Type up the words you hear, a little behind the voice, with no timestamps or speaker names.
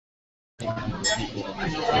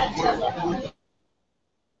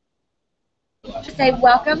Say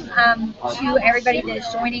welcome to everybody that is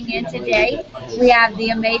joining in today. We have the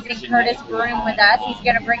amazing Curtis Broome with us. He's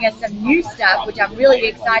going to bring us some new stuff, which I'm really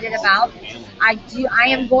excited about. I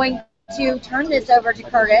am going to turn this over to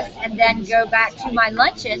Curtis and then go back to my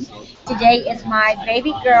luncheon. Today is my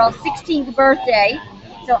baby girl's 16th birthday.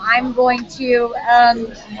 So I'm going to,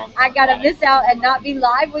 I got to miss out and not be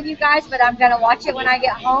live with you guys, but I'm going to watch it when I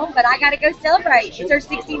get home. But I got to go celebrate. It's her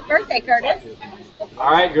 16th birthday, Curtis.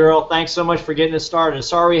 All right, girl. Thanks so much for getting us started.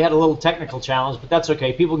 Sorry we had a little technical challenge, but that's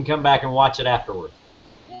okay. People can come back and watch it afterward.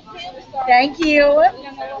 Thank you.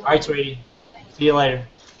 All right, sweetie. See you later.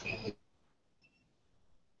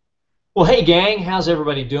 Well, hey, gang. How's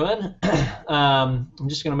everybody doing? I'm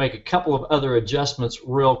just going to make a couple of other adjustments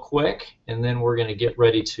real quick, and then we're going to get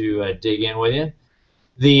ready to dig in with you.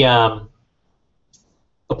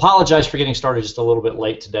 Apologize for getting started just a little bit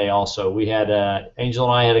late today also. We had, Angel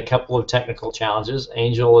and I had a couple of technical challenges.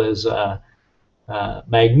 Angel is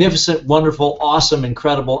magnificent, wonderful, awesome,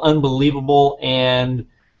 incredible, unbelievable, and,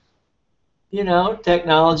 you know,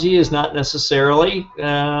 technology is not necessarily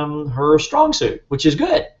her strong suit, which is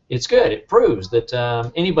good. It's good. It proves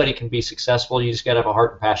that anybody can be successful. You just got to have a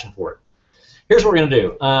heart and passion for it. Here's what we're going to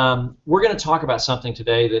do. We're going to talk about something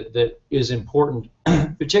today that is important,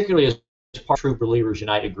 particularly as part of True Believers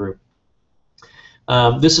United group.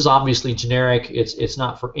 This is obviously generic. It's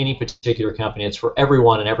not for any particular company. It's for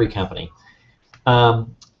everyone in every company.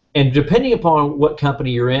 And depending upon what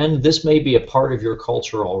company you're in, this may be a part of your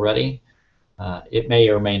culture already. It may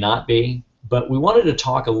or may not be. But we wanted to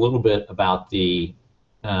talk a little bit about the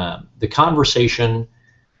conversation,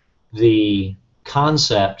 the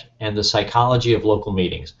concept, and the psychology of local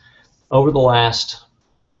meetings. Over the last,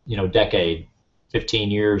 decade,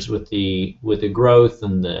 15 years, with the growth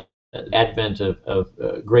and the advent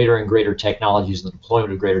of greater and greater technologies and the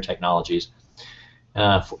deployment of greater technologies,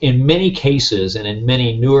 in many cases and in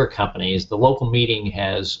many newer companies, the local meeting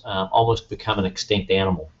has almost become an extinct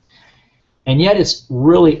animal. And yet it's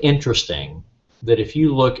really interesting that if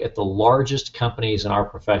you look at the largest companies in our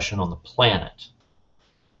profession on the planet,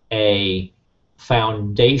 a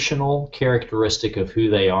foundational characteristic of who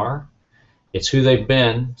they are, it's who they've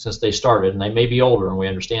been since they started, and they may be older, and we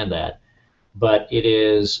understand that, but it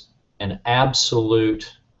is an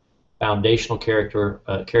absolute foundational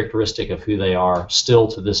characteristic of who they are still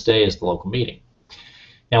to this day is the local meeting.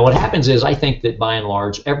 Now what happens is, I think that by and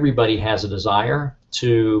large everybody has a desire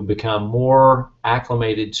to become more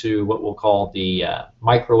acclimated to what we'll call the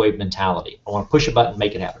microwave mentality. I want to push a button,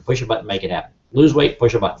 make it happen. Push a button, make it happen. Lose weight,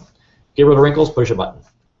 push a button. Get rid of wrinkles, push a button.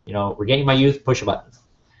 Regain my youth, push a button.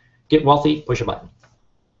 Get wealthy, push a button.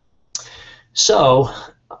 So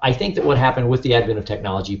I think that what happened with the advent of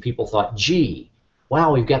technology, people thought, gee,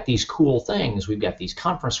 wow, we've got these cool things. We've got these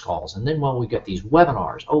conference calls, and then, well, we've got these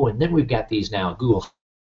webinars. Oh, and then we've got these now Google.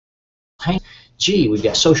 Gee, we've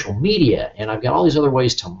got social media, and I've got all these other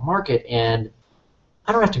ways to market, and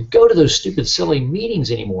I don't have to go to those stupid, silly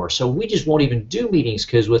meetings anymore. So we just won't even do meetings,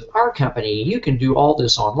 because with our company, you can do all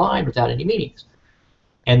this online without any meetings.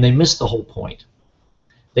 And they missed the whole point.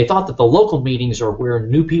 They thought that the local meetings are where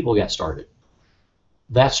new people get started.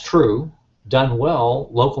 That's true. Done well,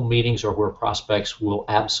 local meetings are where prospects will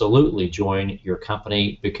absolutely join your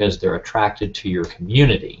company because they're attracted to your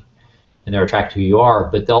community and they're attracted to who you are,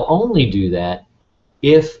 but they'll only do that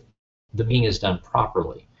if the meeting is done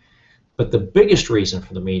properly. But the biggest reason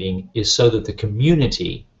for the meeting is so that the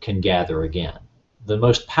community can gather again. The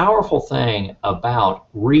most powerful thing about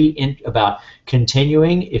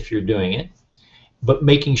continuing, if you're doing it, but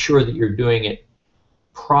making sure that you're doing it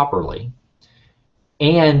properly,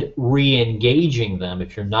 and re-engaging them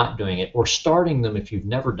if you're not doing it, or starting them if you've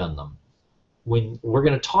never done them. When we're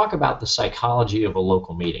going to talk about the psychology of a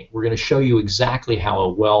local meeting, we're going to show you exactly how a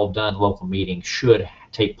well-done local meeting should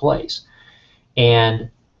take place.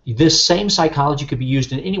 And this same psychology could be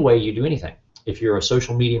used in any way you do anything. If you're a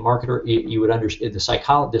social media marketer, you would understand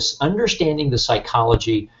understanding the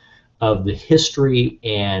psychology of the history,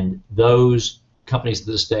 and those companies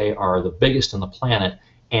to this day are the biggest on the planet,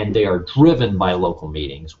 and they are driven by local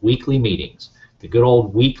meetings, weekly meetings, the good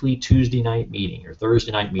old weekly Tuesday night meeting or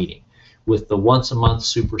Thursday night meeting with the once a month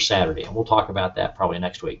Super Saturday, and we'll talk about that probably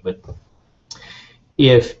next week. But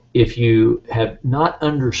if you have not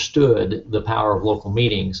understood the power of local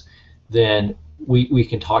meetings, then we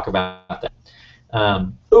can talk about that.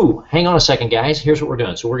 Ooh, hang on a second, guys. Here's what we're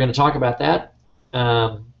doing. So we're going to talk about that.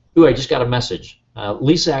 Ooh, I just got a message.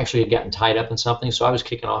 Lisa actually had gotten tied up in something, so I was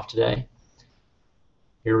kicking off today.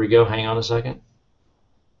 Here we go. Hang on a second.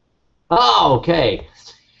 Oh, okay.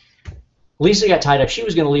 Lisa got tied up. She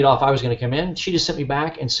was going to lead off. I was going to come in. She just sent me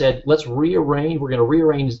back and said, let's rearrange. We're going to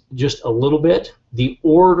rearrange just a little bit the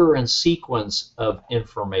order and sequence of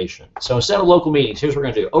information. So instead of local meetings, here's what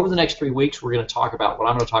we're going to do. Over the next 3 weeks, we're going to talk about what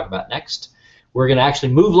I'm going to talk about next. We're going to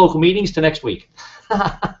actually move local meetings to next week.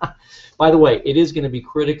 By the way, it is going to be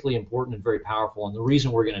critically important and very powerful. And the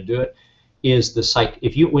reason we're going to do it is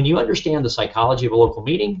when you understand the psychology of a local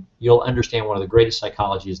meeting, you'll understand one of the greatest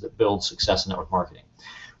psychologies that builds success in network marketing.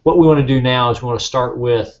 What we want to do now is we want to start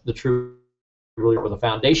with the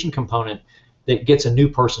foundation component that gets a new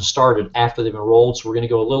person started after they've enrolled. So we're going to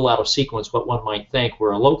go a little out of sequence, what one might think,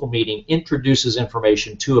 where a local meeting introduces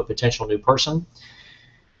information to a potential new person.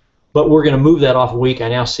 But we're going to move that off a week. I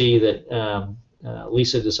now see that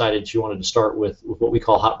Lisa decided she wanted to start with what we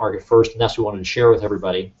call Hot Market first, and that's what we wanted to share with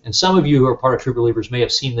everybody. And some of you who are part of True Believers may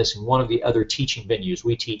have seen this in one of the other teaching venues.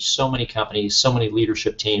 We teach so many companies, so many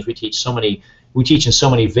leadership teams. We teach in so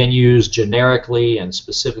many venues, generically and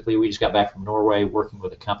specifically. We just got back from Norway working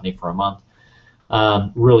with a company for a month.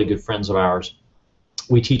 Really good friends of ours.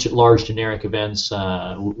 We teach at large generic events.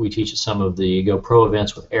 We teach at some of the Go Pro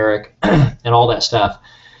events with Eric and all that stuff.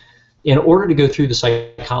 In order to go through the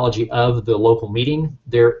psychology of the local meeting,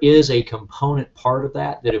 there is a component part of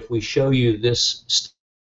that if we show you this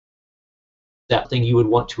step thing you would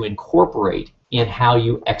want to incorporate in how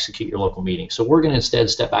you execute your local meeting. So we're going to instead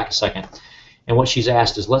step back a second. And what she's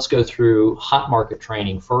asked is, let's go through hot market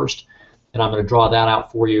training first, and I'm going to draw that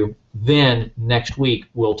out for you. Then next week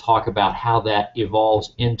we'll talk about how that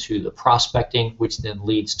evolves into the prospecting, which then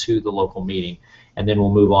leads to the local meeting, and then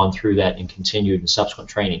we'll move on through that and continue in subsequent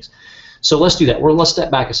trainings. So let's do that. Let's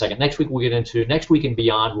step back a second. Next week we'll get into, next week and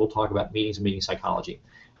beyond, we'll talk about meetings and meeting psychology,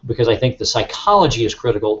 because I think the psychology is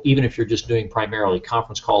critical even if you're just doing primarily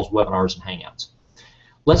conference calls, webinars, and hangouts.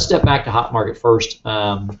 Let's step back to hot market first.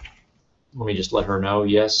 Let me just let her know.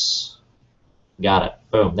 Yes. Got it.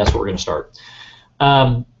 Boom. That's what we're going to start.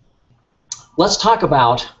 Let's talk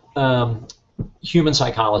about human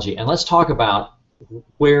psychology, and let's talk about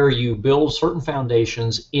where you build certain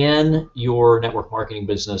foundations in your network marketing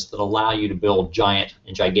business that allow you to build giant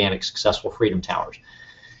and gigantic successful freedom towers.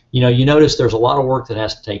 You notice there's a lot of work that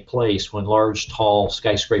has to take place when large, tall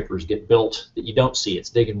skyscrapers get built that you don't see. It's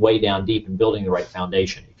digging way down deep and building the right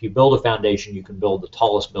foundation. If you build a foundation, you can build the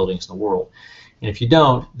tallest buildings in the world. And if you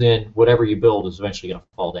don't, then whatever you build is eventually going to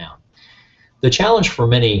fall down. The challenge for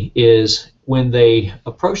many is when they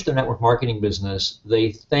approach their network marketing business,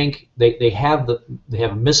 they think they have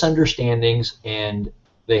misunderstandings, and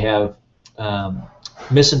they have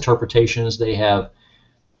misinterpretations.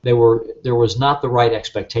 There was not the right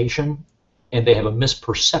expectation, and they have a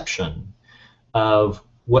misperception of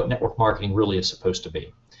what network marketing really is supposed to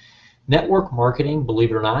be. Network marketing,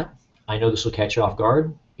 believe it or not, I know this will catch you off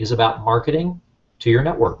guard, is about marketing to your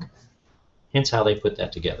network. Hence how they put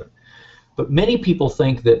that together. But many people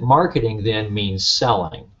think that marketing then means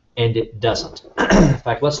selling, and it doesn't. In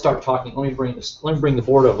fact, let's start talking. Let me bring the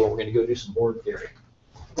board over. We're going to go do some board theory.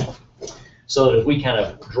 So that if we kind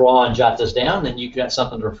of draw and jot this down, then you've got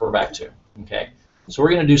something to refer back to. Okay. So we're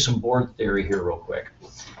going to do some board theory here real quick.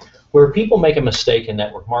 Where people make a mistake in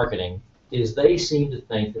network marketing is they seem to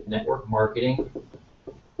think that network marketing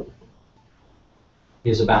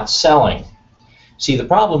is about selling. See, the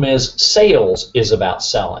problem is sales is about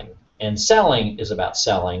selling, and selling is about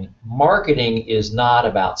selling. Marketing is not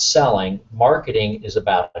about selling. Marketing is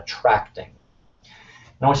about attracting.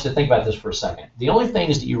 And I want you to think about this for a second. The only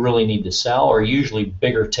things that you really need to sell are usually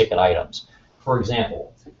bigger ticket items. For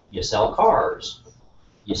example, you sell cars,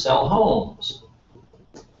 you sell homes,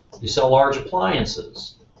 you sell large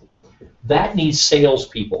appliances. That needs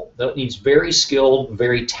salespeople. That needs very skilled,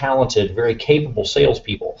 very talented, very capable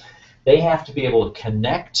salespeople. They have to be able to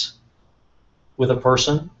connect with a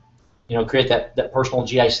person, create that personal,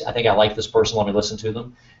 gee, I think I like this person, let me listen to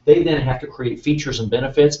them. They then have to create features and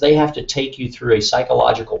benefits. They have to take you through a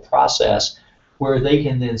psychological process where they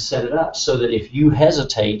can then set it up so that if you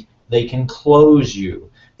hesitate, they can close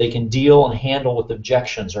you. They can deal and handle with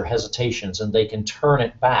objections or hesitations, and they can turn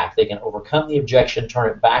it back. They can overcome the objection, turn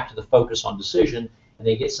it back to the focus on decision, and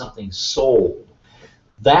they get something sold.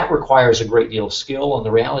 That requires a great deal of skill, and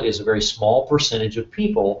the reality is a very small percentage of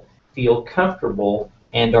people feel comfortable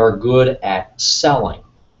and are good at selling.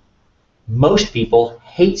 Most people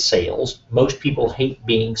hate sales. Most people hate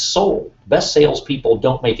being sold. Best salespeople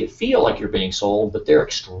don't make it feel like you're being sold, but they're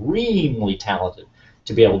extremely talented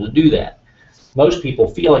to be able to do that. Most people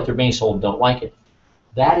feel like they're being sold and don't like it.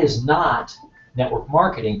 That is not network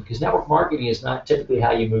marketing, because network marketing is not typically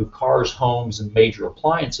how you move cars, homes, and major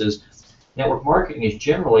appliances. Network marketing is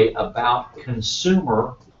generally about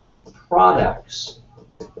consumer products.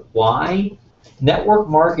 Why? Network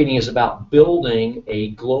marketing is about building a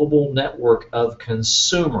global network of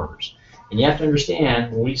consumers. And you have to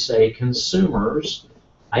understand, when we say consumers,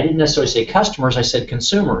 I didn't necessarily say customers, I said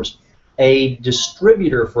consumers. A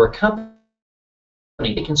distributor for a company,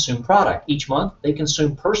 they consume product. Each month, they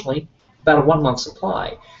consume personally about a 1 month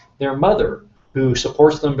supply. Their mother, who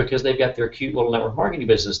supports them because they've got their cute little network marketing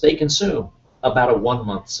business, they consume about a 1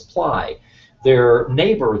 month supply. Their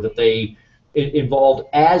neighbor that they involved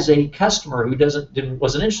as a customer who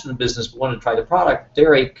wasn't interested in business but wanted to try the product,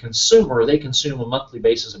 they're a consumer. They consume a monthly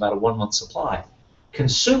basis about a 1 month supply.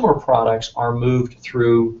 Consumer products are moved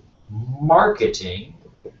through marketing,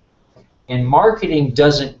 and marketing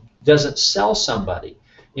doesn't sell somebody.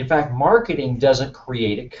 In fact, marketing doesn't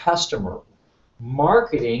create a customer.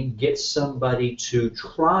 Marketing gets somebody to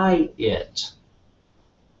try it.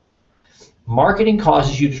 Marketing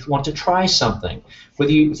causes you to want to try something.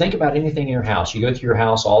 Whether you think about anything in your house, you go through your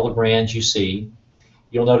house, all the brands you see,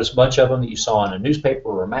 you'll notice a bunch of them that you saw in a newspaper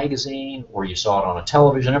or a magazine, or you saw it on a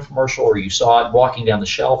television infomercial, or you saw it walking down the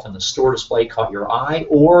shelf and the store display caught your eye,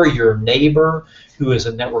 or your neighbor who is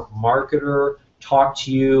a network marketer talked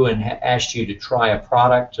to you and asked you to try a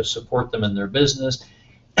product to support them in their business.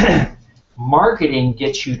 Marketing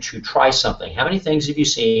gets you to try something. How many things have you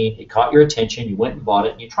seen? It caught your attention, you went and bought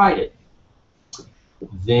it, and you tried it.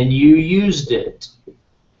 Then you used it.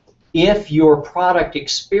 If your product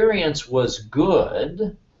experience was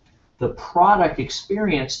good, the product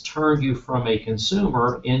experience turned you from a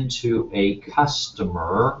consumer into a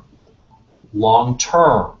customer long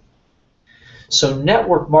term. So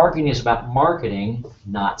network marketing is about marketing,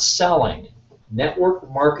 not selling. Network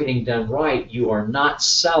marketing done right, you are not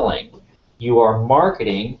selling. You are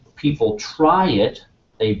marketing. People try it,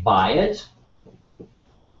 they buy it,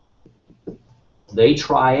 they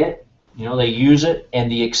try it, they use it,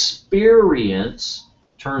 and the experience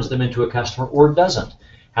turns them into a customer or doesn't.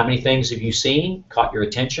 How many things have you seen, caught your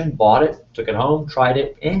attention, bought it, took it home, tried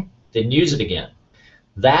it, didn't use it again?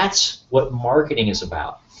 That's what marketing is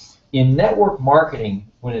about. In network marketing,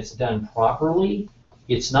 when it's done properly,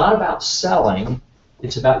 it's not about selling,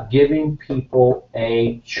 it's about giving people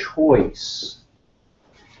a choice.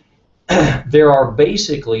 There are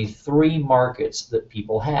basically 3 markets that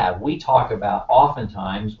people have. We talk about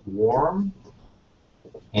oftentimes warm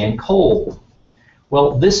and cold.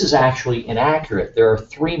 Well, this is actually inaccurate. There are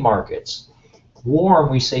 3 markets.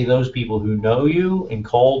 Warm, we say those people who know you, and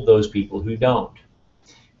cold, those people who don't.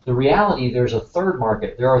 The reality, there's a 3rd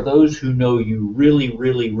market. There are those who know you really,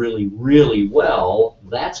 really, really, really well.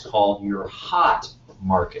 That's called your hot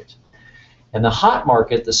market. And the hot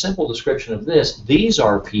market, the simple description of this, these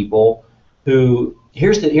are people who,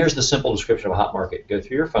 here's the simple description of a hot market. Go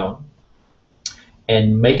through your phone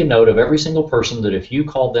and make a note of every single person that if you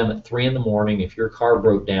called them at 3 in the morning, if your car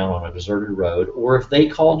broke down on a deserted road, or if they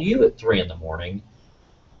called you at 3 in the morning,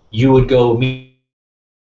 you would go immediately.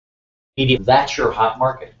 That's your hot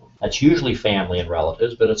market. That's usually family and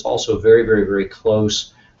relatives, but it's also very, very, very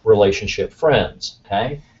close relationship friends.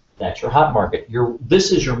 Okay? That's your hot market.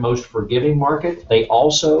 This is your most forgiving market. They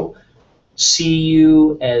also see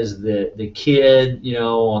you as the kid,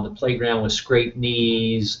 on the playground with scraped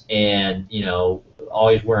knees and,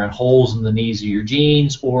 always wearing holes in the knees of your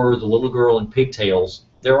jeans, or the little girl in pigtails.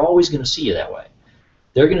 They're always going to see you that way.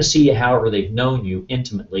 They're going to see you however they've known you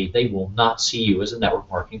intimately. They will not see you as a network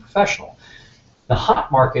marketing professional. The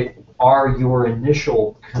hot market are your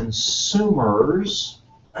initial consumers,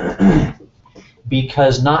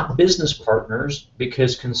 because not business partners,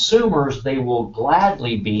 because consumers, they will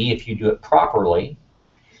gladly be if you do it properly.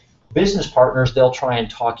 Business partners, they'll try and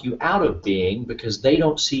talk you out of being because they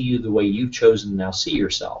don't see you the way you've chosen to now see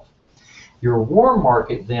yourself. Your warm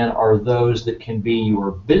market then are those that can be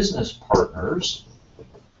your business partners,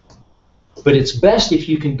 but it's best if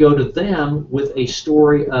you can go to them with a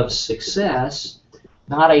story of success,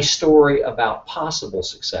 not a story about possible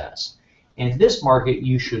success. And this market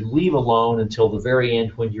you should leave alone until the very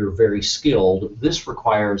end when you're very skilled. This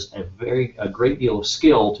requires a great deal of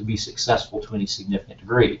skill to be successful to any significant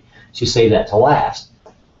degree. So you save that to last.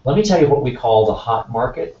 Let me tell you what we call the hot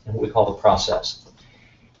market and what we call the process.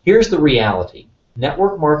 Here's the reality.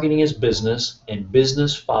 Network marketing is business, and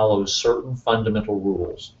business follows certain fundamental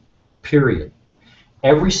rules. Period.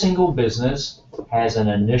 Every single business has an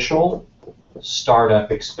initial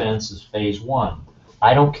startup expense as phase 1.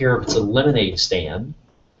 I don't care if it's a lemonade stand.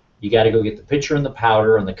 You got to go get the pitcher and the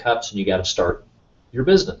powder and the cups, and you got to start your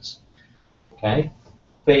business. Okay?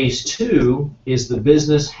 Phase 2 is the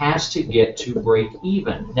business has to get to break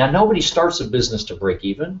even. Now, nobody starts a business to break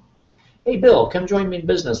even. Hey, Bill, come join me in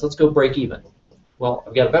business. Let's go break even. well,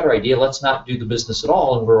 I've got a better idea. Let's not do the business at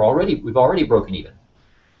all, and we've already broken even.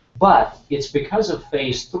 But it's because of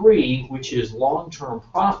phase 3, which is long-term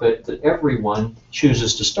profit, that everyone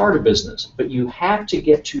chooses to start a business. But you have to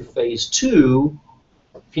get to phase 2.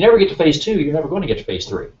 If you never get to phase 2, you're never going to get to phase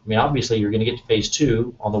 3. I mean, obviously, you're going to get to phase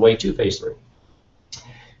 2 on the way to phase 3.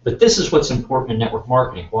 But this is what's important in network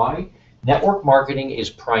marketing. Why? Network marketing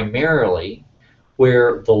is primarily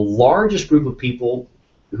where the largest group of people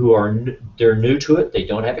who are they're new to it, they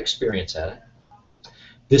don't have experience at it.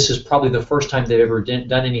 This is probably the first time they've ever done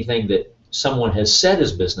anything that someone has said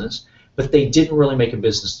is business, but they didn't really make a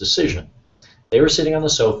business decision. They were sitting on the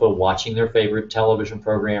sofa watching their favorite television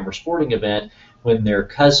program or sporting event when their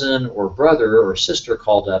cousin or brother or sister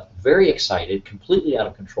called up, very excited, completely out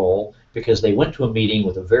of control, because they went to a meeting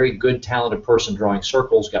with a very good, talented person drawing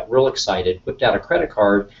circles, got real excited, whipped out a credit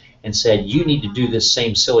card, and said, you need to do this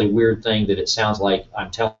same silly, weird thing that it sounds like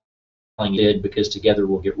I'm telling you did, because together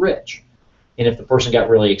we'll get rich. And if the person got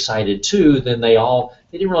really excited too, then they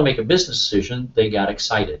didn't really make a business decision, they got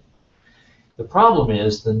excited. The problem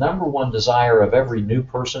is the number one desire of every new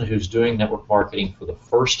person who's doing network marketing for the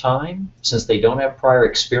first time, since they don't have prior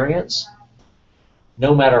experience,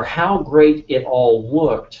 no matter how great it all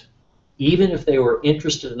looked, even if they were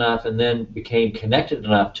interested enough and then became connected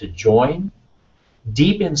enough to join,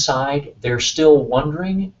 deep inside they're still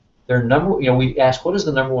wondering. We ask, what is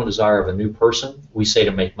the number one desire of a new person? We say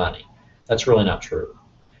to make money. That's really not true.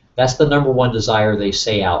 That's the number one desire they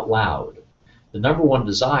say out loud. The number one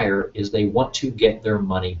desire is they want to get their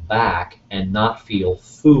money back and not feel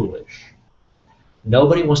foolish.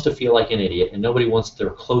 Nobody wants to feel like an idiot, and nobody wants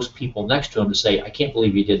their close people next to them to say, I can't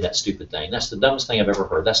believe you did that stupid thing. That's the dumbest thing I've ever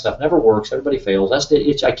heard. That stuff never works. Everybody fails.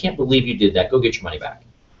 I can't believe you did that. Go get your money back.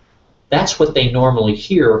 That's what they normally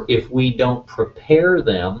hear if we don't prepare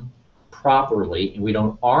them properly and we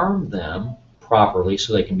don't arm them properly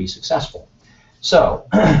so they can be successful. So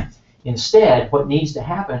instead, what needs to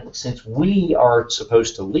happen, since we are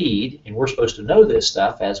supposed to lead and we're supposed to know this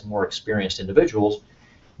stuff as more experienced individuals,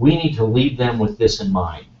 we need to lead them with this in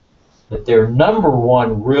mind, that their number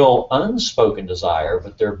one real unspoken desire,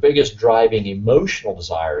 but their biggest driving emotional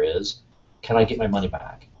desire is, can I get my money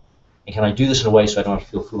back? And can I do this in a way so I don't have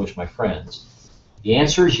to feel foolish, my friends? The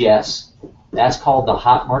answer is yes. That's called the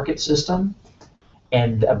hot market system.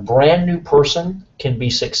 And a brand new person can be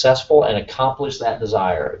successful and accomplish that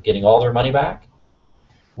desire of getting all their money back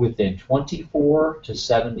within 24 to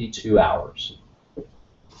 72 hours.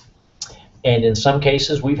 And in some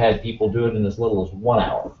cases, we've had people do it in as little as 1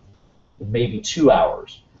 hour, maybe 2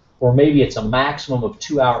 hours, or maybe it's a maximum of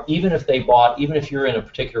 2 hours, even if you're in a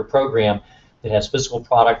particular program that has physical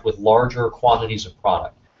product with larger quantities of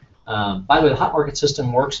product. By the way, the hot market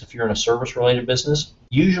system works if you're in a service-related business.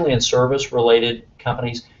 Usually in service-related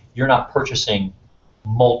companies, you're not purchasing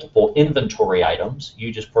multiple inventory items.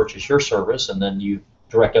 You just purchase your service and then you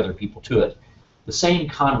direct other people to it. The same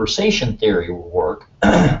conversation theory will work,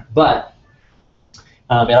 but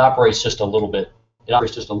it operates just a little bit. It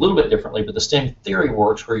operates just a little bit differently. But the same theory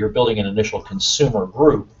works where you're building an initial consumer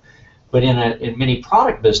group. But in many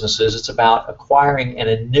product businesses, it's about acquiring an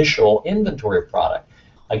initial inventory of product.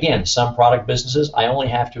 Again, some product businesses, I only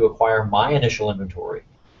have to acquire my initial inventory.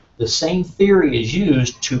 The same theory is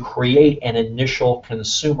used to create an initial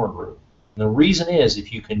consumer group. And the reason is,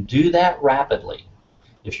 if you can do that rapidly,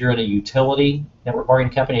 if you're in a utility network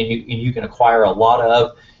marketing company and you can acquire a lot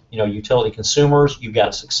of utility consumers, you've got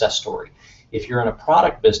a success story. If you're in a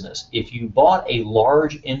product business, if you bought a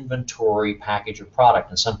large inventory package of product,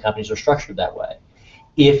 and some companies are structured that way,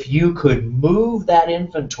 if you could move that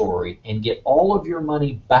inventory and get all of your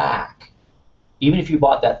money back, even if you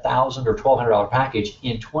bought that $1,000 or $1,200 package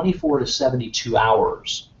in 24 to 72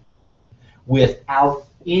 hours without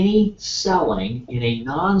any selling in a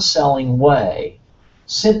non-selling way,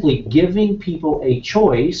 simply giving people a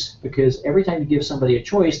choice, because every time you give somebody a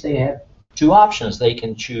choice, they have two options. They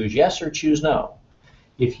can choose yes or choose no.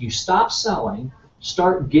 If you stop selling,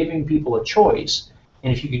 start giving people a choice,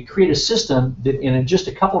 and if you could create a system that in just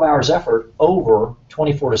a couple of hours effort over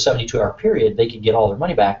 24 to 72 hour period, they could get all their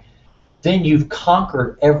money back, then you've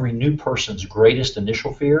conquered every new person's greatest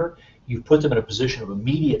initial fear. You've put them in a position of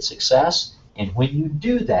immediate success, and when you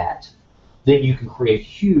do that, then you can create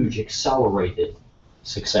huge accelerated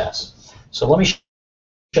success. So let me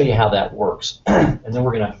show you how that works, and then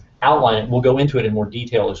we're going to outline it. We'll go into it in more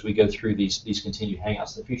detail as we go through these continued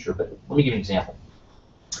hangouts in the future, but let me give you an example.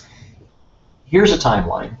 Here's a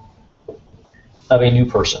timeline of a new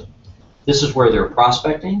person. This is where they're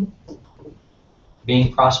prospecting,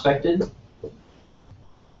 being prospected.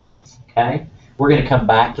 Okay, we're going to come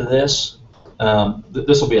back to this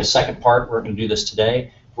This will be a second part. We're going to do this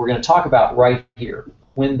today. We're going to talk about right here,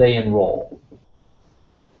 when they enroll.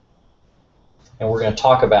 And we're going to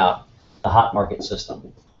talk about the hot market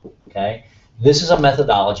system. Okay? This is a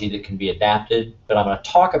methodology that can be adapted, but I'm going to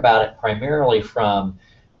talk about it primarily for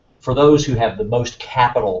those who have the most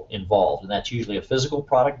capital involved, and that's usually a physical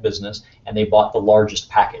product business, and they bought the largest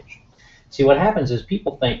package. See, what happens is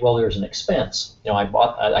people think, well, there's an expense. You know,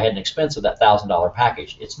 I had an expense of that $1,000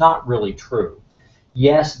 package. It's not really true.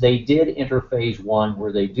 Yes, they did enter phase one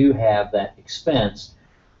where they do have that expense,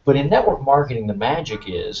 but in network marketing, the magic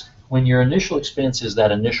is when your initial expense is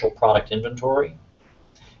that initial product inventory,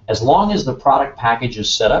 as long as the product package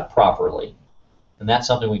is set up properly, and that's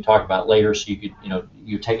something we talk about later, so you could,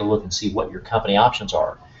 you take a look and see what your company options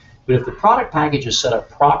are. But if the product package is set up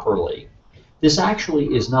properly, this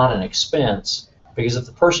actually is not an expense, because if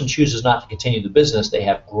the person chooses not to continue the business, they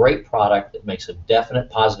have great product that makes a definite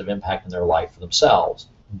positive impact in their life for themselves.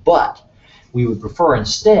 But we would prefer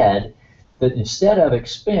instead that instead of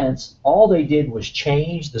expense, all they did was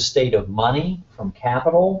change the state of money from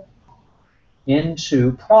capital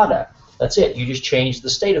into product. That's it. You just changed the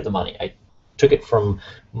state of the money. I took it from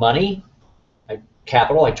money,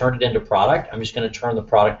 capital, I turned it into product. I'm just going to turn the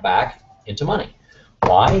product back into money.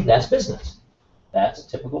 Why? That's business. That's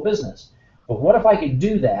typical business. But what if I could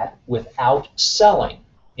do that without selling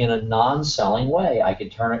in a non-selling way? I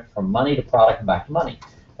could turn it from money to product and back to money.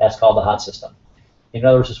 That's called the hot system. In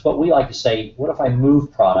other words, it's what we like to say, what if I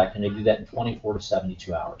move product and they do that in 24 to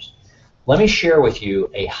 72 hours? Let me share with you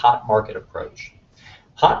a hot market approach.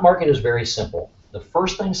 Hot market is very simple. The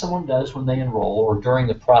first thing someone does when they enroll, or during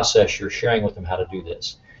the process you're sharing with them how to do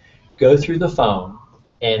this, go through the phone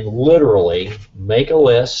and literally make a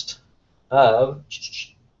list of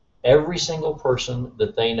every single person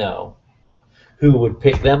that they know who would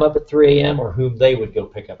pick them up at 3 a.m. or whom they would go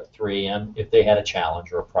pick up at 3 a.m. if they had a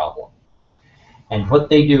challenge or a problem. And what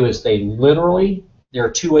they do is they literally, there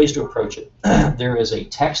are two ways to approach it. There is a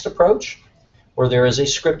text approach or there is a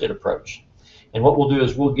scripted approach. And what we'll do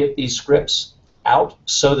is we'll get these scripts out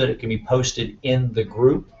so that it can be posted in the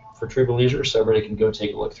group for True Leisure so everybody can go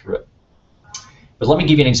take a look through it. But let me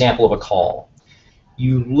give you an example of a call.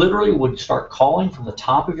 You literally would start calling from the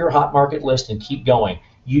top of your hot market list and keep going.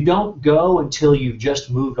 You don't go until you've just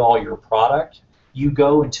moved all your product. You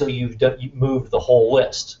go until you've moved the whole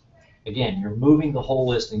list. Again, you're moving the whole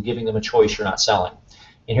list and giving them a choice you're not selling.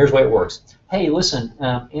 And here's the way it works. Hey, listen,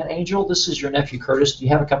 Aunt Angel, this is your nephew Curtis. Do you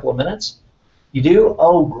have a couple of minutes? You do?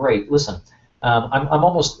 Oh, great. Listen, I'm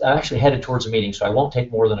actually headed towards a meeting, so I won't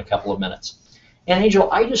take more than a couple of minutes. And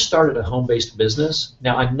Angel, I just started a home-based business.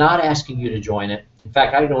 Now, I'm not asking you to join it. In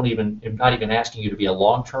fact, I'm not even asking you to be a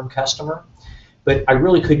long-term customer, but I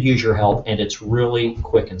really could use your help, and it's really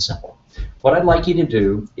quick and simple. What I'd like you to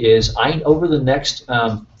do is, over the next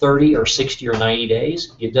 30 or 60 or 90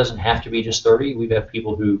 days, it doesn't have to be just 30. We've had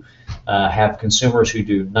people who have consumers who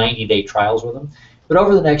do 90-day trials with them. But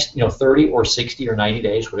over the next 30 or 60 or 90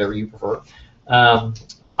 days, whatever you prefer, I'm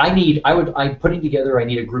putting together, I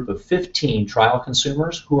need a group of 15 trial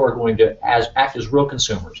consumers who are going to act as real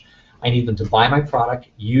consumers. I need them to buy my product,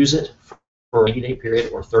 use it for a 90-day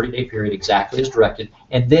period or 30-day period exactly as directed,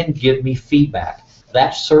 and then give me feedback.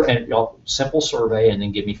 That's simple survey, and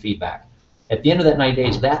then give me feedback. At the end of that 90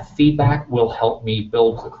 days, that feedback will help me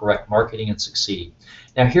build the correct marketing and succeed.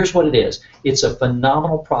 Now, here's what it is. It's a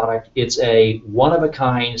phenomenal product. It's a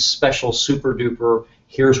one-of-a-kind, special, super-duper,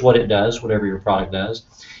 here's what it does, whatever your product does.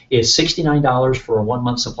 It's $69 for a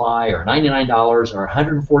 1-month supply, or $99, or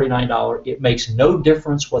 $149. It makes no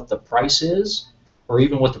difference what the price is, or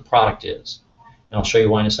even what the product is. And I'll show you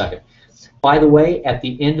why in a second. By the way, at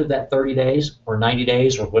the end of that 30 days, or 90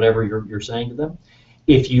 days, or whatever you're saying to them,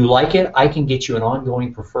 if you like it, I can get you an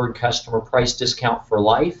ongoing preferred customer price discount for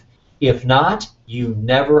life. If not, you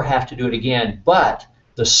never have to do it again. But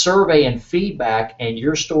the survey and feedback and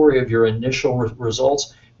your story of your initial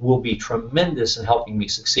results will be tremendous in helping me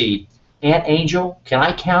succeed. Aunt Angel, can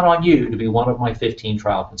I count on you to be one of my 15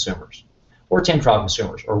 trial consumers, or 10 trial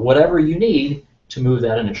consumers, or whatever you need to move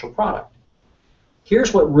that initial product?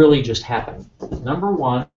 Here's what really just happened. Number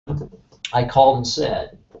one, I called and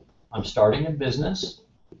said, I'm starting a business.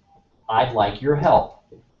 I'd like your help.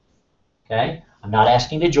 Okay? I'm not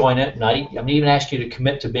asking you to join it. I'm not even asking you to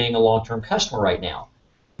commit to being a long-term customer right now.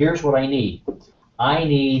 Here's what I need. I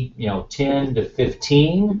need 10 to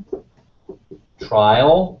 15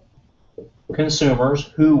 trial consumers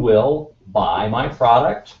who will buy my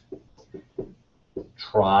product,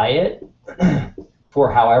 try it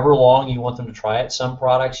for however long you want them to try it. Some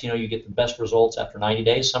products, you get the best results after 90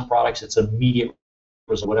 days. Some products, it's immediate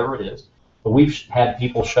result, whatever it is. But we've had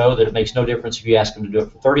people show that it makes no difference if you ask them to do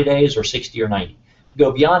it for 30 days or 60 or 90.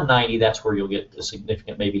 Go beyond 90, that's where you'll get the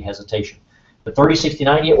significant maybe hesitation. But 30, 60,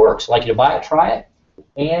 90, it works. I'd like you to buy it, try it,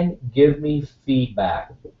 and give me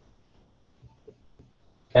feedback.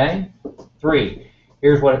 Okay? 3,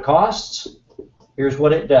 here's what it costs. Here's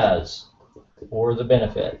what it does, or the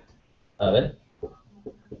benefit of it.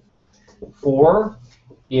 4,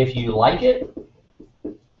 if you like it,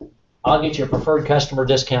 I'll get you a preferred customer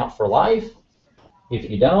discount for life. If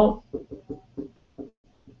you don't,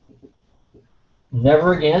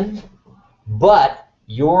 never again. But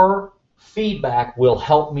your feedback will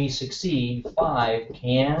help me succeed. 5,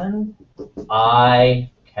 can I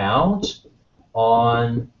count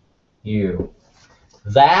on you?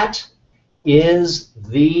 That is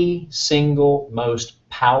the single most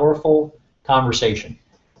powerful conversation.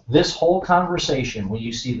 This whole conversation, when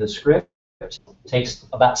you see the script, takes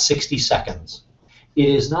about 60 seconds. It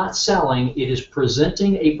is not selling, it is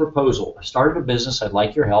presenting a proposal. I started a business, I'd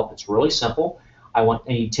like your help. It's really simple. I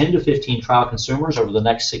need 10 to 15 trial consumers over the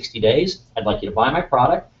next 60 days. I'd like you to buy my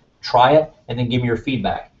product, try it, and then give me your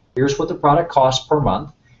feedback. Here's what the product costs per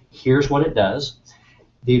month. Here's what it does.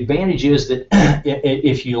 The advantage is that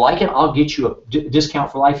if you like it, I'll get you a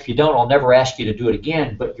discount for life. If you don't, I'll never ask you to do it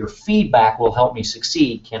again, but your feedback will help me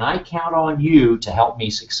succeed. Can I count on you to help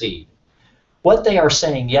me succeed? What they are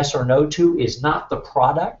saying yes or no to is not the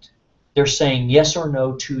product. They're saying yes or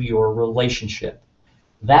no to your relationship.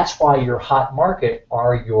 That's why your hot market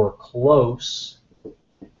are your close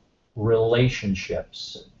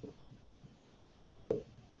relationships.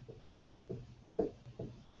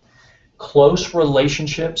 Close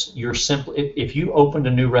relationships, you're simply, if you opened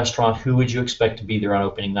a new restaurant, who would you expect to be there on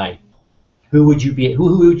opening night? Who would you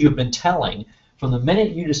have been telling from the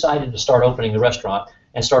minute you decided to start opening the restaurant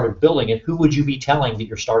and started building it? Who would you be telling that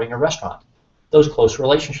you're starting a restaurant? Those close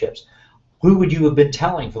relationships. Who would you have been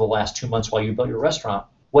telling for the last 2 months while you built your restaurant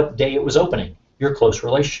what day it was opening? Your close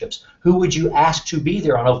relationships. Who would you ask to be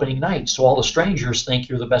there on opening night so all the strangers think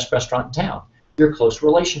you're the best restaurant in town? Your close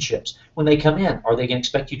relationships. When they come in, are they going to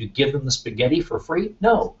expect you to give them the spaghetti for free?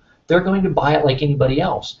 No. They're going to buy it like anybody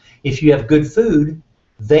else. If you have good food,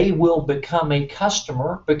 they will become a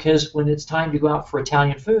customer, because when it's time to go out for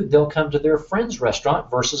Italian food, they'll come to their friend's restaurant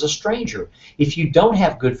versus a stranger. If you don't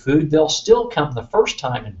have good food, they'll still come the first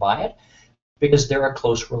time and buy it because they're a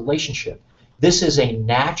close relationship. This is a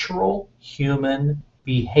natural human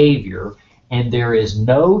behavior, and there is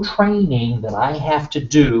no training that I have to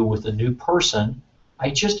do with a new person.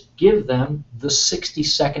 I just give them the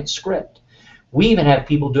 60-second script. We even have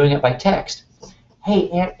people doing it by text. Hey,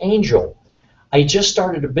 Aunt Angel, I just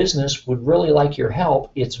started a business, would really like your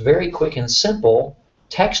help. It's very quick and simple.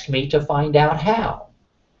 Text me to find out how.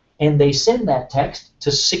 And they send that text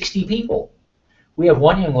to 60 people. We have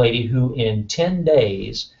one young lady who in 10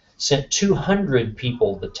 days sent 200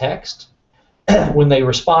 people the text. When they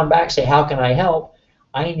respond back, say, how can I help?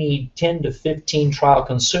 I need 10 to 15 trial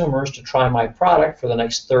consumers to try my product for the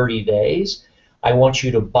next 30 days. I want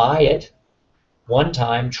you to buy it one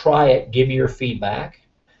time, try it, give me your feedback.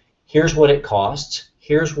 Here's what it costs.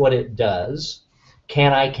 Here's what it does.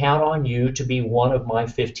 Can I count on you to be one of my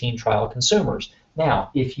 15 trial consumers?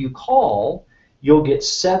 Now, if you call, you'll get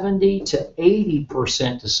 70 to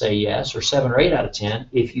 80% to say yes, or 7 or 8 out of 10.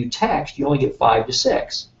 If you text, you only get 5 to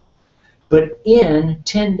 6. But in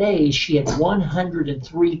 10 days, she had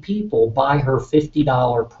 103 people buy her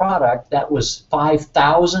 $50 product. That was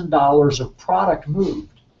 $5,000 of product moved.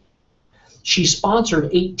 She sponsored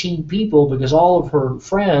 18 people because all of her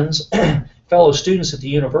friends, fellow students at the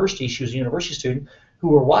university, she was a university student, who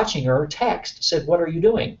were watching her text, said, what are you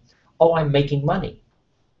doing? Oh, I'm making money.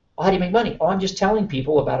 Well, how do you make money? Oh, I'm just telling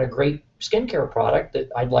people about a great skincare product that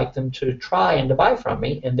I'd like them to try and to buy from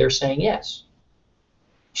me, and they're saying yes.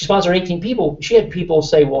 She sponsored 18 people. She had people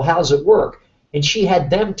say, well, how does it work? And she had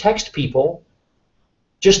them text people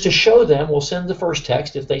just to show them. We'll send the first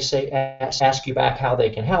text. If they say, ask you back how they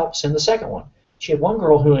can help, send the second one. She had one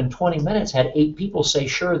girl who in 20 minutes had 8 people say,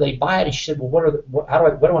 sure, they buy it. And she said, well,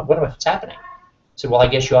 what's happening? I said, well, I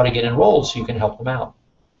guess you ought to get enrolled so you can help them out.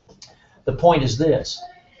 The point is this.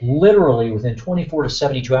 Literally within 24 to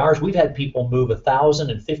 72 hours, we've had people move $1,000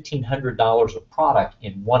 and $1,500 of product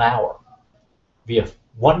in 1 hour via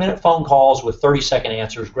 1-minute phone calls with 30-second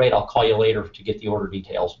answers. Great, I'll call you later to get the order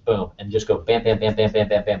details. Boom, and just go bam, bam, bam, bam, bam,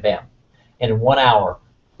 bam, bam, bam. And in 1 hour,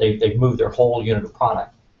 they've moved their whole unit of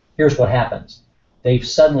product. Here's what happens. They've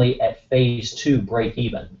suddenly, at phase 2, break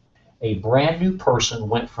even. A brand new person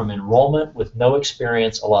went from enrollment with no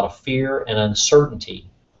experience, a lot of fear and uncertainty,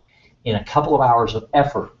 in a couple of hours of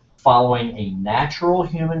effort, following a natural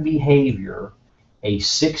human behavior a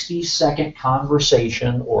 60-second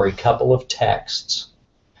conversation or a couple of texts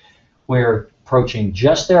where approaching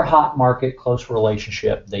just their hot market close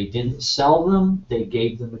relationship, they didn't sell them, they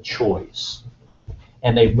gave them a choice.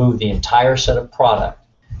 And they've moved the entire set of product.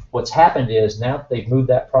 What's happened is now that they've moved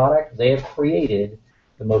that product, they have created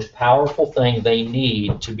the most powerful thing they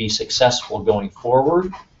need to be successful going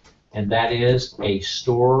forward, and that is a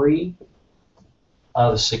story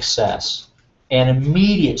of success. An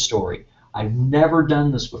immediate story. I've never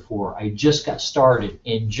done this before. I just got started.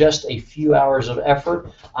 In just a few hours of effort,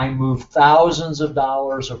 I moved thousands of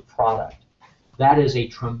dollars of product. That is a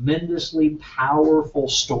tremendously powerful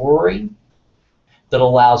story that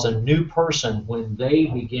allows a new person, when they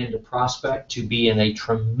begin to prospect, to be in a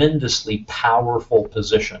tremendously powerful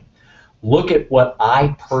position. Look at what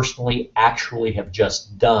I personally actually have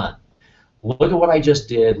just done. Look at what I just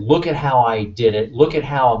did. Look at how I did it. Look at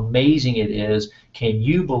how amazing it is. Can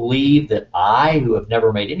you believe that I, who have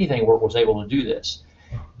never made anything work, was able to do this?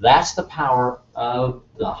 That's the power of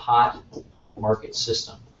the hot market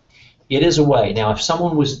system. It is a way. Now, if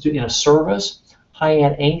someone was doing a service, hi,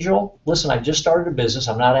 Aunt Angel, listen, I've just started a business.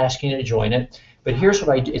 I'm not asking you to join it, but here's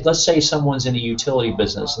what I do. Let's say someone's in a utility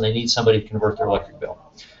business and they need somebody to convert their electric bill.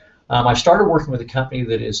 I've started working with a company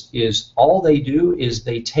that is all they do is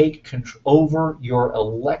they take over your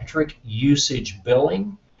electric usage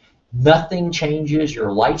billing. Nothing changes.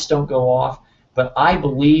 Your lights don't go off. But I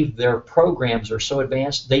believe their programs are so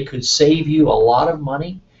advanced they could save you a lot of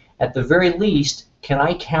money. At the very least, can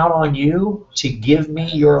I count on you to give me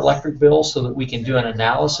your electric bill so that we can do an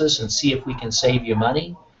analysis and see if we can save you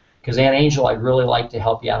money? Because, Aunt Angel, I'd really like to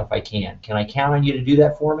help you out if I can. Can I count on you to do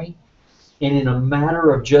that for me? And in a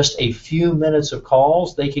matter of just a few minutes of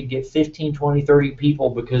calls, they could get 15, 20, 30 people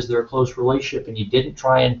because they're a close relationship, and you didn't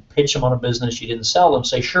try and pitch them on a business, you didn't sell them.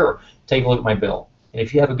 Say, sure, take a look at my bill. And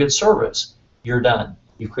if you have a good service, you're done.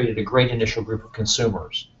 You've created a great initial group of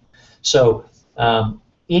consumers. So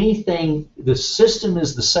the system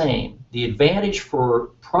is the same. The advantage for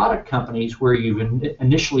product companies where you've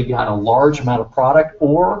initially got a large amount of product,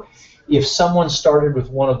 or if someone started with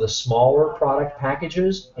one of the smaller product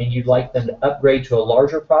packages and you'd like them to upgrade to a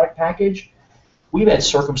larger product package, we've had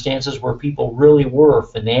circumstances where people really were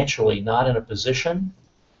financially not in a position.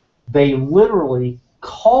 They literally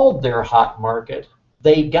called their hot market.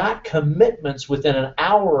 They got commitments within an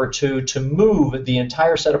hour or two to move the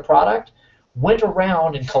entire set of product, went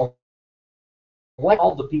around and collected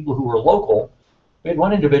all the people who were local. We had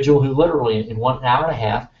one individual who literally in 1 hour and a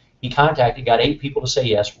half, he contacted, got 8 people to say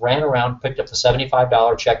yes, ran around, picked up the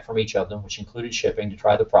 $75 check from each of them, which included shipping to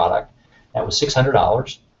try the product. That was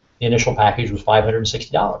 $600. The initial package was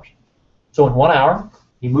 $560. So in 1 hour,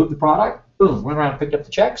 he moved the product, boom, went around and picked up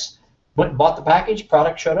the checks, went and bought the package,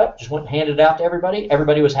 product showed up, just went and handed it out to everybody.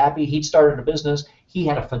 Everybody was happy. He'd started a business. He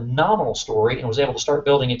had a phenomenal story and was able to start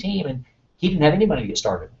building a team, and he didn't have any money to get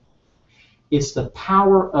started. It's the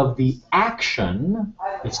power of the action.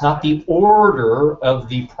 It's not the order of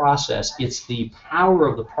the process. It's the power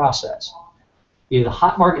of the process. In a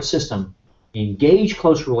hot market system, engage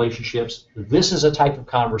close relationships. This is a type of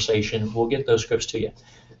conversation. We'll get those scripts to you.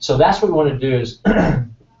 So that's what we want to do is,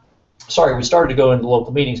 sorry, we started to go into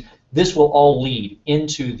local meetings. This will all lead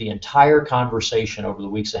into the entire conversation over the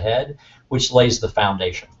weeks ahead, which lays the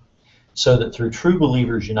foundation. So that through True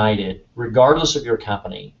Believers United, regardless of your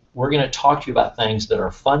company, we're going to talk to you about things that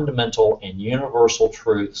are fundamental and universal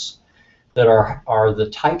truths that are the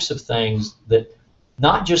types of things that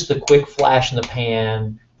not just the quick flash in the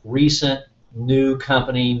pan, recent new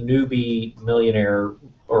company, newbie millionaire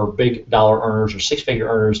or big dollar earners or six-figure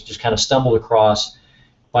earners just kind of stumbled across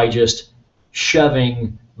by just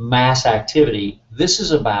shoving mass activity. This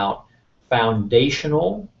is about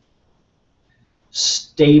foundational,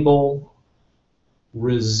 stable,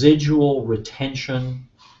 residual retention,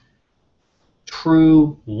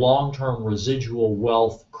 true long-term residual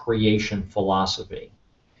wealth creation philosophy.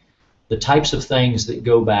 The types of things that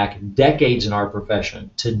go back decades in our profession.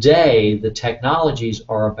 Today, the technologies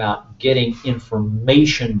are about getting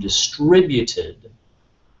information distributed,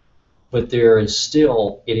 but there is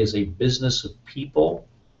still, it is a business of people.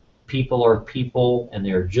 People are people, and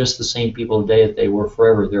they're just the same people today that they were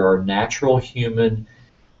forever. There are natural human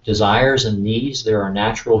desires and needs. There are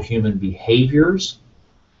natural human behaviors.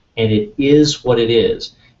 And it is what it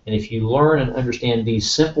is. And if you learn and understand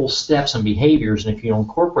these simple steps and behaviors, and if you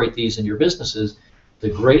incorporate these in your businesses, the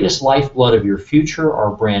greatest lifeblood of your future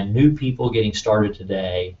are brand new people getting started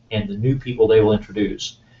today and the new people they will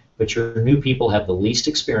introduce. But your new people have the least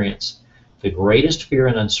experience, the greatest fear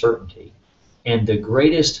and uncertainty, and the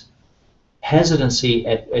greatest hesitancy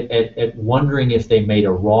at wondering if they made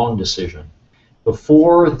a wrong decision.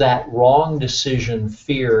 before that wrong decision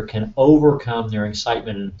fear can overcome their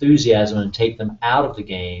excitement and enthusiasm and take them out of the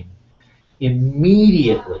game,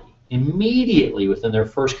 immediately within their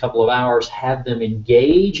first couple of hours, have them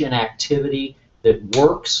engage in activity that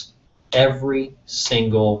works every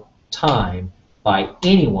single time by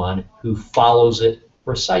anyone who follows it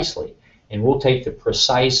precisely. And we'll take the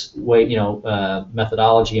precise way,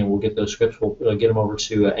 methodology, and we'll get those scripts. We'll get them over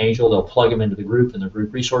to Angel. They'll plug them into the group and the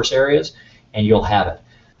group resource areas, and you'll have it.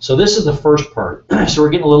 So this is the first part. So we're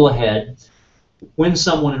getting a little ahead. When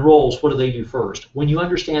someone enrolls, what do they do first? When you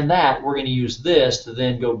understand that, we're going to use this to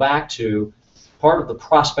then go back to part of the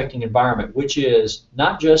prospecting environment, which is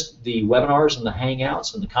not just the webinars and the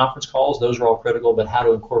hangouts and the conference calls. Those are all critical, but how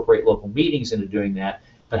to incorporate local meetings into doing that,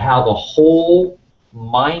 but how the whole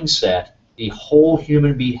mindset, the whole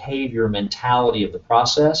human behavior mentality of the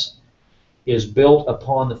process is built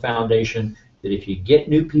upon the foundation that if you get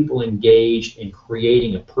new people engaged in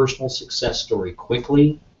creating a personal success story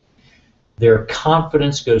quickly, their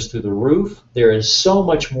confidence goes through the roof. There is so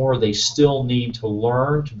much more they still need to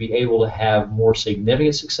learn to be able to have more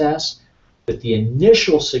significant success, but the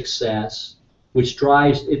initial success, which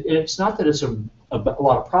drives, and it's not that it's a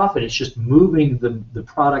lot of profit, it's just moving the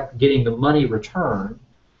product, getting the money returned,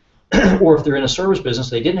 or if they're in a service business,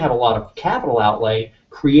 they didn't have a lot of capital outlay,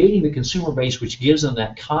 creating the consumer base which gives them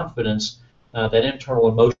that confidence, that internal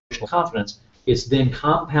emotional confidence, it's then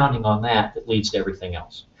compounding on that that leads to everything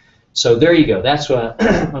else. So there you go. That's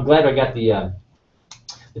I'm glad I got the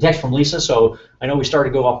text from Lisa. So I know we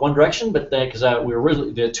started to go off one direction, but because we were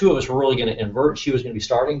really, the two of us were really going to invert. She was going to be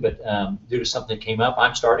starting, but due to something that came up,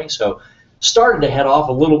 I'm starting. So started to head off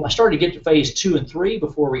a little. I started to get to phase 2 and 3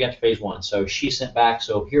 before we got to phase 1. So she sent back.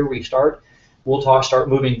 So here we start. We'll start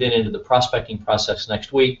moving then into the prospecting process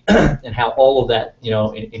next week, and how all of that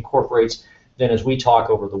incorporates. Then as we talk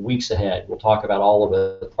over the weeks ahead, we'll talk about all of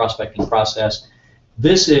the prospecting process.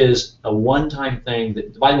 This is a one-time thing.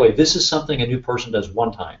 That, by the way, this is something a new person does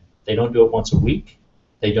one time. They don't do it once a week.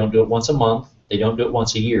 They don't do it once a month. They don't do it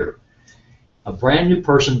once a year. A brand new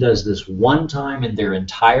person does this one time in their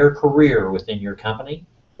entire career within your company,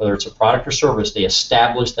 whether it's a product or service. They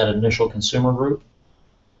establish that initial consumer group.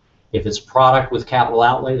 If it's a product with capital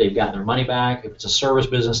outlay, they've gotten their money back. If it's a service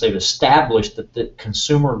business, they've established that the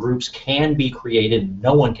consumer groups can be created, and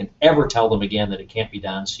no one can ever tell them again that it can't be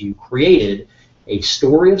done. So you created a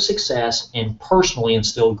story of success and personally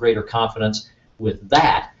instilled greater confidence. With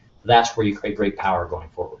that, that's where you create great power going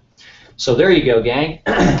forward. So there you go, gang.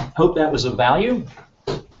 Hope that was of value.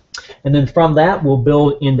 And then from that, we'll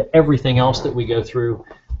build into everything else that we go through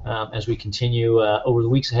as we continue over the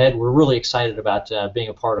weeks ahead. We're really excited about being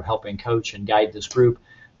a part of helping coach and guide this group,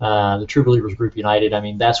 the True Believers Group United. I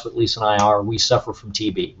mean, that's what Lisa and I are. We suffer from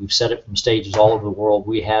TB. We've said it from stages all over the world.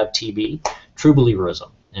 We have TB, true believerism.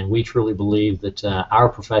 And we truly believe that our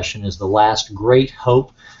profession is the last great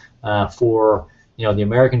hope for the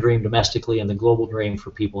American dream domestically and the global dream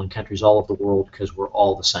for people in countries all over the world, because we're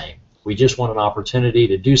all the same. We just want an opportunity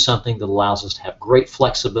to do something that allows us to have great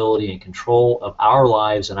flexibility and control of our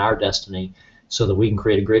lives and our destiny, so that we can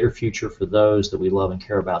create a greater future for those that we love and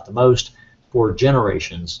care about the most for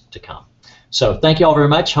generations to come. So thank you all very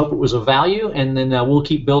much. Hope it was of value, and then we'll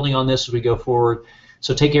keep building on this as we go forward.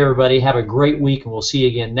 So take care, everybody. Have a great week, and we'll see you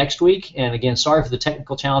again next week. And again, sorry for the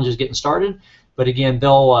technical challenges getting started, but again,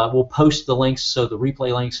 we'll post the links, so the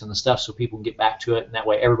replay links and the stuff, so people can get back to it, and that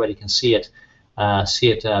way everybody can see it,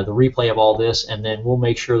 the replay of all this, and then we'll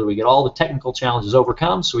make sure that we get all the technical challenges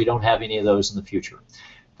overcome, so we don't have any of those in the future.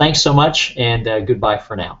 Thanks so much, and goodbye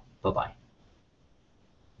for now. Bye-bye.